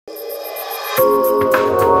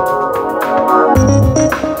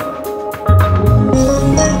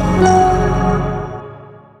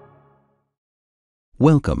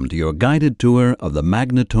Welcome to your guided tour of the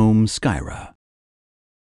MAGNETOM Skyra.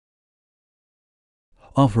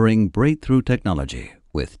 Offering breakthrough technology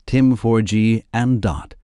with TIM4G and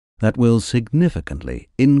DOT that will significantly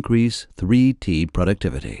increase 3T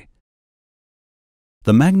productivity.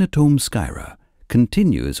 The MAGNETOM Skyra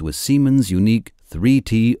continues with Siemens' unique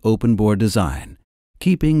 3T open bore design,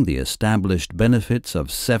 keeping the established benefits of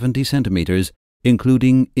 70 centimeters,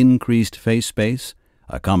 including increased face space,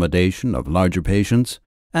 accommodation of larger patients,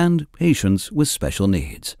 and patients with special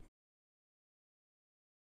needs.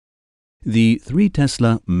 The 3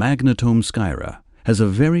 Tesla MAGNETOM Skyra has a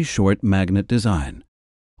very short magnet design,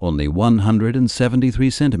 only 173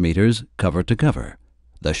 centimeters cover to cover,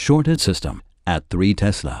 the shortest system at 3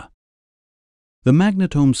 Tesla. The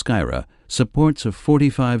MAGNETOM Skyra supports a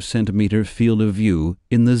 45 centimeter field of view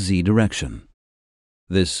in the Z direction.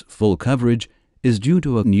 This full coverage is due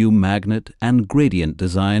to a new magnet and gradient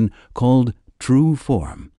design called True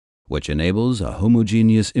Form, which enables a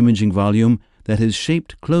homogeneous imaging volume that is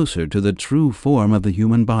shaped closer to the true form of the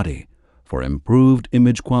human body for improved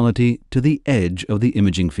image quality to the edge of the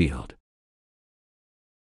imaging field.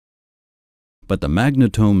 But the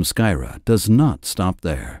MAGNETOM Skyra does not stop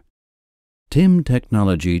there. TIM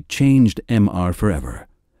technology changed MR forever,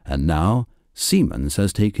 and now Siemens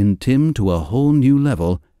has taken TIM to a whole new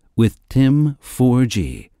level with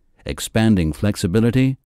TIM4G, expanding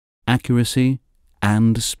flexibility, accuracy,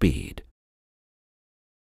 and speed.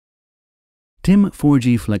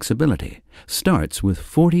 TIM4G flexibility starts with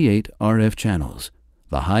 48 RF channels,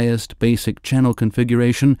 the highest basic channel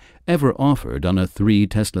configuration ever offered on a 3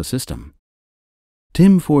 Tesla system.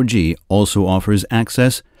 TIM4G also offers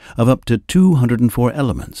access of up to 204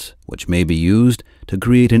 elements, which may be used to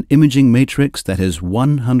create an imaging matrix that is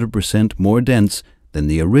 100% more dense than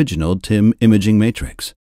the original TIM imaging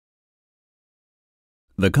matrix.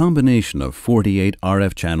 The combination of 48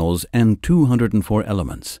 RF channels and 204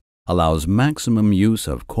 elements allows maximum use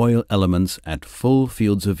of coil elements at full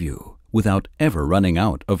fields of view without ever running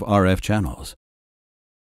out of RF channels.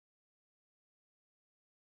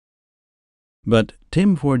 But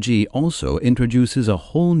TIM4G also introduces a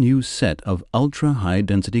whole new set of ultra-high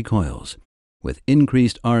density coils with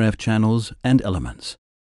increased RF channels and elements.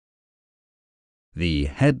 The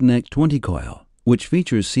Head-Neck 20 coil, which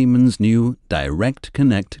features Siemens' new Direct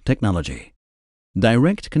Connect technology.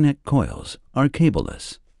 Direct Connect coils are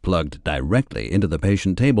cableless, plugged directly into the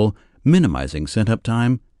patient table, minimizing setup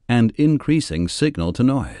time and increasing signal to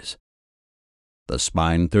noise. The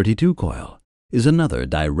Spine 32 coil is another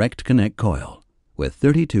Direct Connect coil with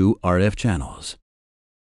 32 RF channels.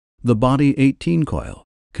 The Body 18 coil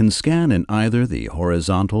can scan in either the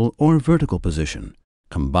horizontal or vertical position,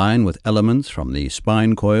 combine with elements from the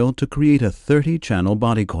spine coil to create a 30-channel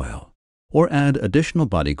body coil, or add additional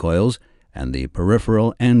body coils and the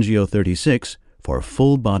peripheral Angio 36 for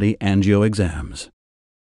full-body angio exams.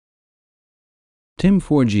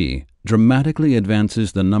 TIM4G dramatically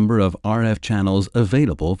advances the number of RF channels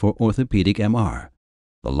available for orthopedic MR,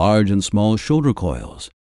 the large and small shoulder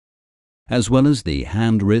coils, as well as the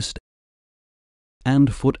hand-wrist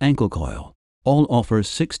and foot-ankle coil, all offer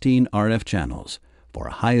 16 RF channels for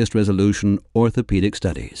highest resolution orthopedic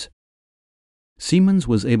studies. Siemens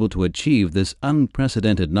was able to achieve this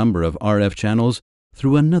unprecedented number of RF channels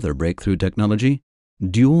through another breakthrough technology,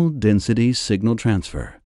 dual-density signal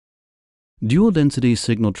transfer. Dual-density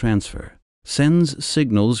signal transfer sends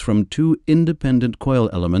signals from 2 independent coil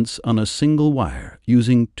elements on a single wire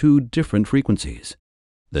using 2 different frequencies.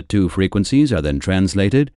 The 2 frequencies are then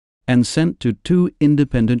translated and sent to 2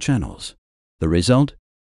 independent channels. The result?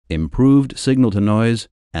 Improved signal-to-noise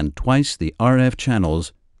and twice the RF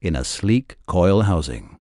channels in a sleek coil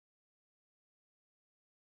housing.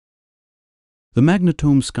 The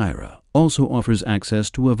MAGNETOM Skyra also offers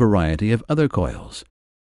access to a variety of other coils,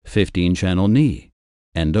 15-channel knee,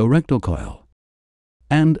 endorectal coil,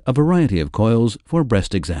 and a variety of coils for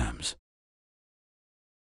breast exams.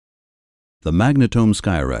 The MAGNETOM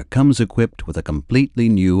Skyra comes equipped with a completely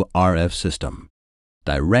new RF system,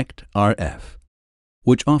 Direct RF,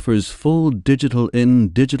 which offers full digital in,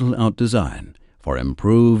 digital out design for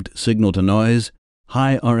improved signal-to-noise,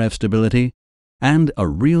 high RF stability, and a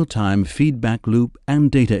real-time feedback loop and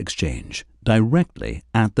data exchange directly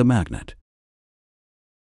at the magnet.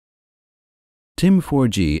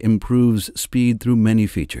 TIM4G improves speed through many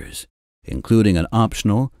features, including an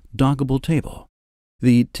optional dockable table.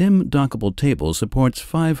 The TIM dockable table supports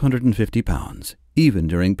 550 pounds, even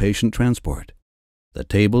during patient transport. The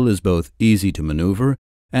table is both easy to maneuver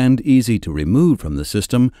and easy to remove from the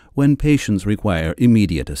system when patients require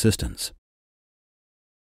immediate assistance.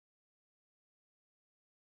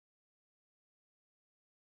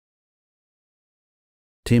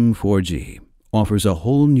 TIM 4G offers a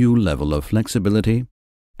whole new level of flexibility,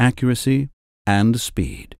 accuracy, and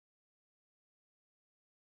speed.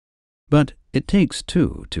 But it takes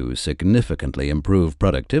two to significantly improve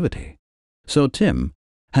productivity. So TIM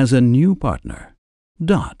has a new partner,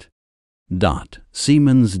 DOT. DOT,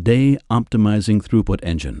 Siemens Day Optimizing Throughput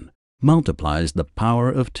Engine, multiplies the power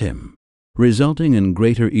of TIM, resulting in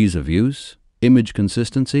greater ease of use, image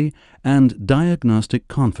consistency, and diagnostic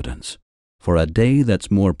confidence for a day that's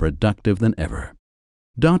more productive than ever.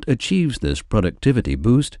 DOT achieves this productivity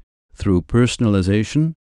boost through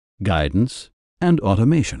personalization, guidance, and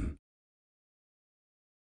automation.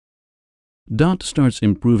 DOT starts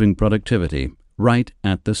improving productivity right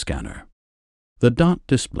at the scanner. The DOT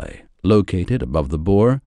display, located above the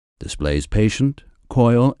bore, displays patient,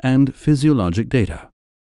 coil, and physiologic data.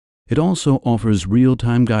 It also offers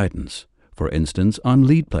real-time guidance, for instance on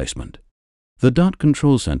lead placement. The DOT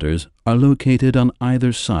control centers are located on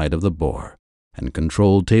either side of the bore and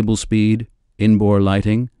control table speed, in-bore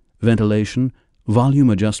lighting, ventilation,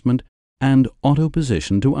 volume adjustment, and auto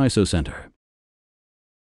position to isocenter.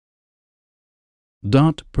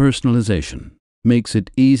 DOT personalization makes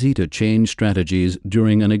it easy to change strategies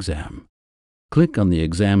during an exam. Click on the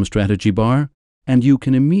exam strategy bar and you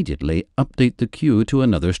can immediately update the queue to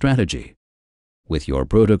another strategy, with your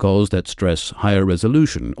protocols that stress higher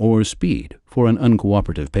resolution or speed for an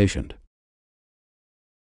uncooperative patient.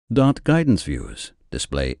 DOT guidance views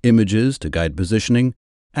display images to guide positioning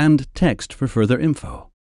and text for further info.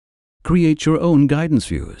 Create your own guidance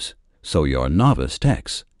views so your novice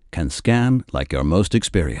techs can scan like your most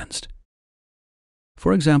experienced.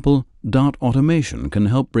 For example, DOT automation can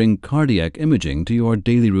help bring cardiac imaging to your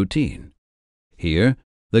daily routine. Here,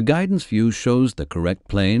 the guidance view shows the correct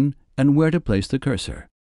plane and where to place the cursor.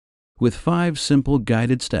 With 5 simple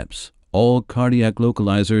guided steps, all cardiac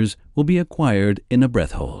localizers will be acquired in a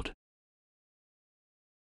breath hold.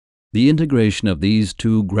 The integration of these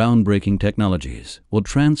two groundbreaking technologies will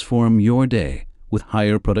transform your day with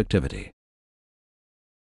higher productivity.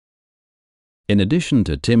 In addition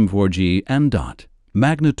to TIM 4G and DOT,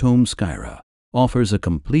 MAGNETOM Skyra offers a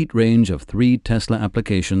complete range of 3 Tesla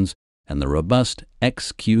applications and the robust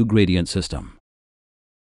XQ gradient system.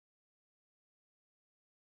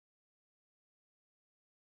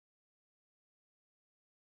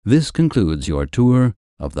 This concludes your tour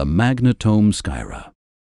of the MAGNETOM Skyra.